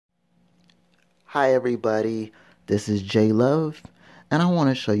Hi everybody, this is J Love, and I want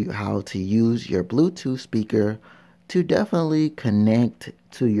to show you how to use your Bluetooth speaker to definitely connect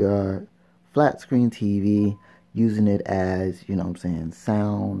to your flat screen TV, using it as,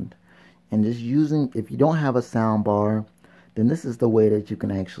 sound. And just using, if you don't have a sound bar, then this is the way that you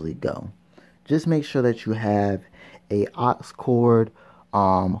can actually go. Just make sure that you have a aux cord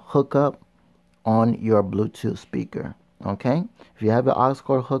hookup on your Bluetooth speaker. Okay, if you have an aux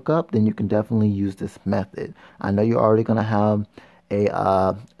cord hookup, then you can definitely use this method. I know you're already gonna have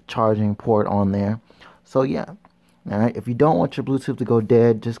a charging port on there, so yeah. All right, if you don't want your Bluetooth to go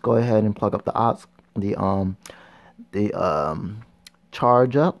dead, just go ahead and plug up the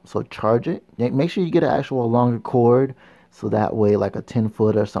charge up. So charge it. Make sure you get an actual longer cord, so that way, like a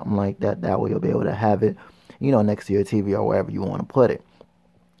 10-foot or something like that. That way you'll be able to have it, next to your TV or wherever you want to put it.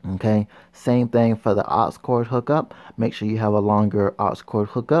 Okay, same thing for the aux cord hookup. Make sure you have a longer aux cord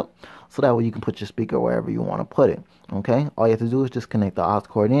hookup, so that way you can put your speaker wherever you want to put it. Okay, all you have to do is just connect the aux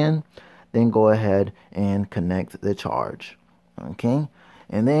cord in, then go ahead and connect the charge. Okay,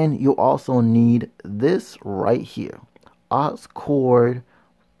 and then you also need this right here, aux cord.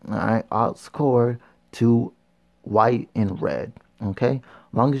 All right, aux cord to white and red. Okay,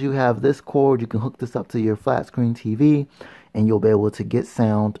 as long as you have this cord, you can hook this up to your flat screen TV, and you'll be able to get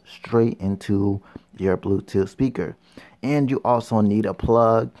sound straight into your Bluetooth speaker. And you also need a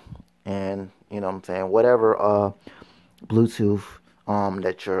plug, and whatever Bluetooth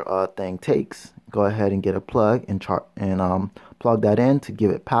that your thing takes, go ahead and get a plug and plug that in to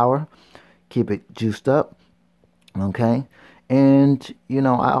give it power, keep it juiced up. Okay, and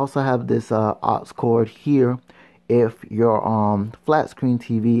I also have this aux cord here. If your flat screen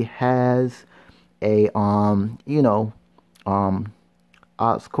TV has a aux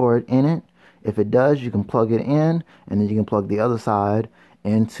cord in it, if it does, you can plug it in, and then you can plug the other side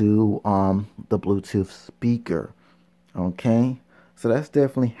into the Bluetooth speaker. Okay, so that's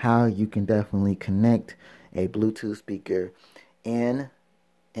definitely how you can definitely connect a Bluetooth speaker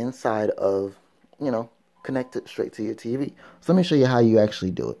inside of, connect it straight to your TV. So let me show you how you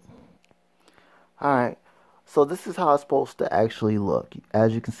actually do it. Alright, so this is how it's supposed to actually look.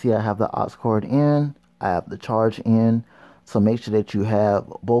 As you can see, I have the aux cord in, I have the charge in. So make sure that you have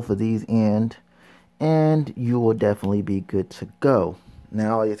both of these in, and you will definitely be good to go.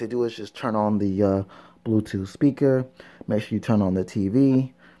 Now all you have to do is just turn on the Bluetooth speaker. Make sure you turn on the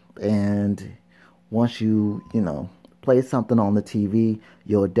TV, and once you play something on the TV,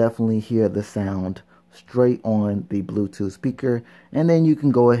 you'll definitely hear the sound straight on the Bluetooth speaker. And then you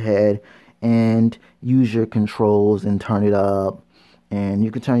can go ahead and use your controls and turn it up, and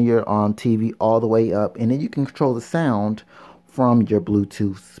you can turn your TV all the way up, and then you can control the sound from your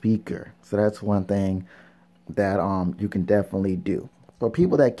Bluetooth speaker. So that's one thing that you can definitely do. For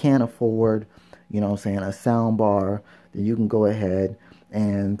people that can't afford, a sound bar, then you can go ahead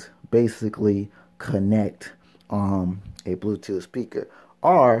and basically connect a Bluetooth speaker.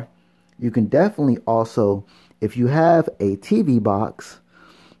 Or you can definitely also, if you have a TV box,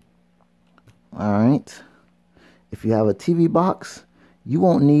 alright, if you have a TV box, you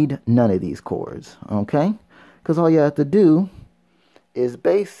won't need none of these cords, okay? Because all you have to do is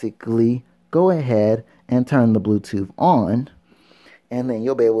basically go ahead and turn the Bluetooth on, and then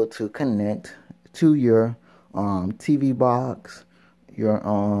you'll be able to connect to your TV box, your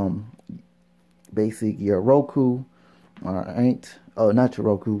your Roku, alright? Oh, not your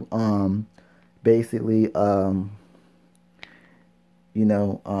Roku. Basically,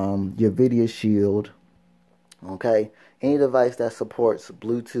 your Video Shield. Okay, any device that supports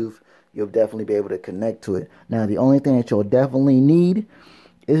Bluetooth, you'll definitely be able to connect to it. Now, the only thing that you'll definitely need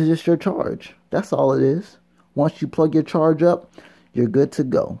is just your charge. That's all it is. Once you plug your charge up, you're good to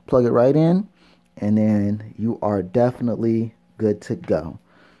go. Plug it right in, and then you are definitely good to go.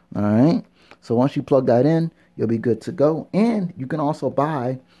 All right, so once you plug that in, you'll be good to go. And you can also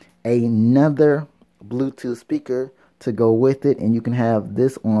buy another Bluetooth speaker to go with it, and you can have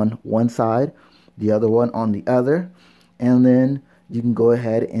this on one side, the other one on the other, and then you can go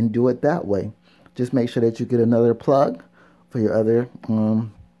ahead and do it that way. Just make sure that you get another plug for your other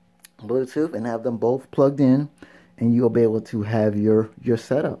Bluetooth and have them both plugged in, and you'll be able to have your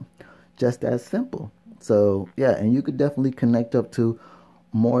setup. Just as simple. So yeah, and you could definitely connect up to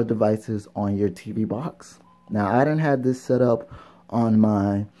more devices on your TV box. Now, I didn't have this set up on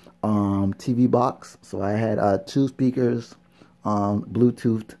my TV box, so I had 2 speakers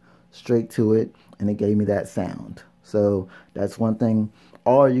Bluetoothed straight to it, and it gave me that sound. So that's one thing.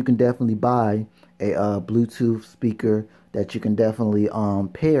 Or you can definitely buy a Bluetooth speaker that you can definitely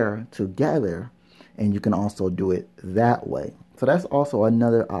pair together, and you can also do it that way. So that's also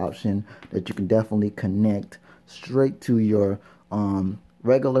another option that you can definitely connect straight to your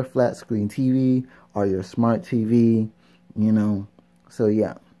regular flat screen TV or your smart TV, you know. So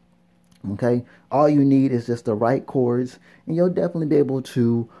yeah. Okay, all you need is just the right cords, and you'll definitely be able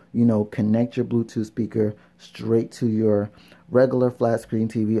to, you know, connect your Bluetooth speaker straight to your regular flat screen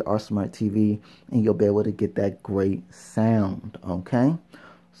TV or smart TV, and you'll be able to get that great sound. Okay,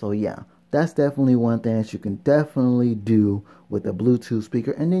 so yeah, that's definitely one thing that you can definitely do with a Bluetooth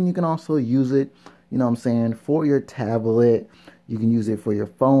speaker. And then you can also use it, you know what I'm saying, for your tablet. You can use it for your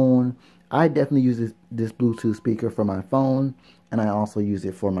phone. I definitely use this Bluetooth speaker for my phone, and I also use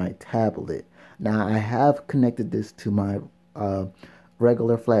it for my tablet. Now, I have connected this to my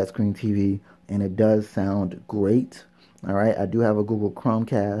regular flat screen TV, and it does sound great. All right, I do have a Google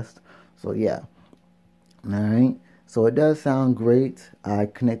Chromecast, so yeah. All right, so it does sound great. I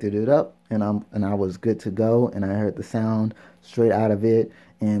connected it up, and I was good to go, and I heard the sound straight out of it.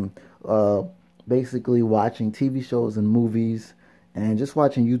 And basically, watching TV shows and movies and just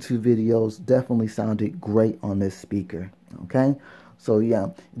watching YouTube videos definitely sounded great on this speaker. Okay, so yeah,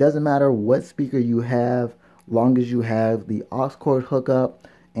 it doesn't matter what speaker you have, long as you have the aux cord hookup,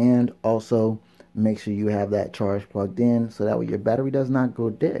 and also make sure you have that charge plugged in, so that way your battery does not go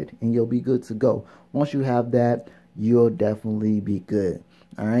dead, and you'll be good to go. Once you have that, you'll definitely be good.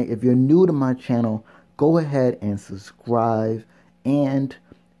 All right, if you're new to my channel, go ahead and subscribe and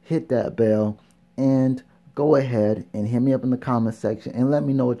hit that bell, and go ahead and hit me up in the comment section and let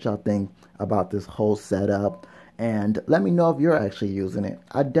me know what y'all think about this whole setup, and let me know if you're actually using it.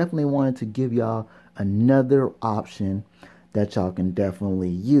 I definitely wanted to give y'all another option that y'all can definitely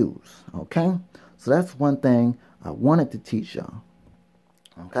use. Okay, so that's one thing I wanted to teach y'all.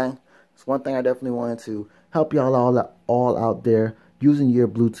 Okay, it's one thing I definitely wanted to help y'all all out there using your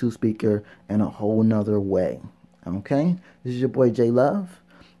Bluetooth speaker in a whole nother way. Okay, this is your boy J Love,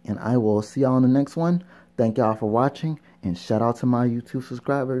 and I will see y'all in the next one. Thank y'all for watching, and shout out to my YouTube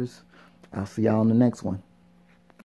subscribers. I'll see y'all in the next one.